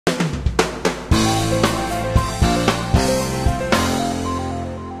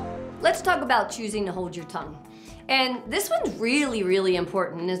let's talk about choosing to hold your tongue. And this one's really, really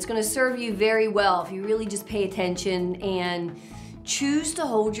important, and it's gonna serve you very well if you really just pay attention and choose to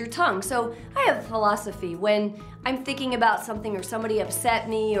hold your tongue. So I have a philosophy when I'm thinking about something or somebody upset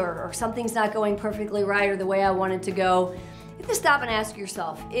me or something's not going perfectly right or the way I want it to go, you have to stop and ask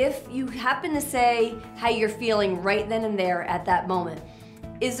yourself, if you happen to say how you're feeling right then and there at that moment,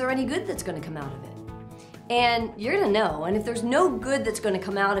 is there any good that's gonna come out of it? And you're gonna know, and if there's no good that's gonna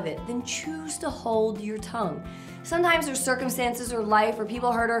come out of it, then choose to hold your tongue. Sometimes there's circumstances or life or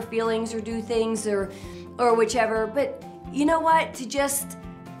people hurt our feelings or do things or whichever, but you know what? To just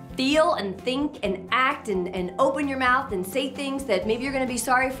feel and think and act and open your mouth and say things that maybe you're gonna be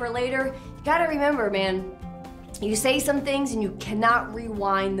sorry for later, you gotta remember, man, you say some things and you cannot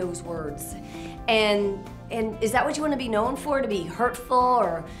rewind those words. And is that what you want to be known for? To be hurtful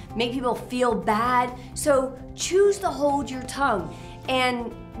or make people feel bad? So choose to hold your tongue.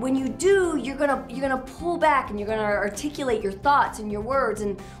 And when you do, you're gonna pull back and you're gonna articulate your thoughts and your words.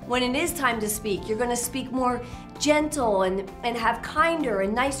 And when it is time to speak, you're gonna speak more gentle and have kinder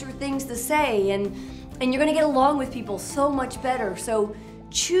and nicer things to say. And you're gonna get along with people so much better. So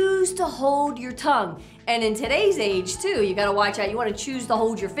choose to hold your tongue. And in today's age too, you gotta watch out. You wanna choose to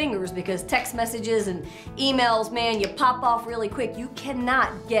hold your fingers because text messages and emails, man, you pop off really quick. You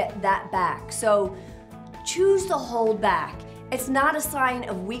cannot get that back. So choose to hold back. It's not a sign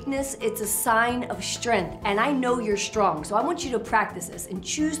of weakness, it's a sign of strength. And I know you're strong, so I want you to practice this and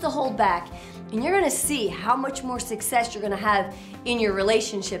choose to hold back. And you're gonna see how much more success you're gonna have in your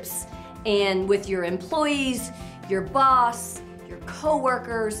relationships and with your employees, your boss, your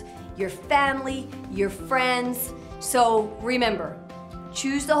coworkers, your family, your friends. So remember,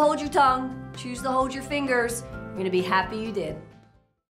 choose to hold your tongue, choose to hold your fingers. You're gonna be happy you did.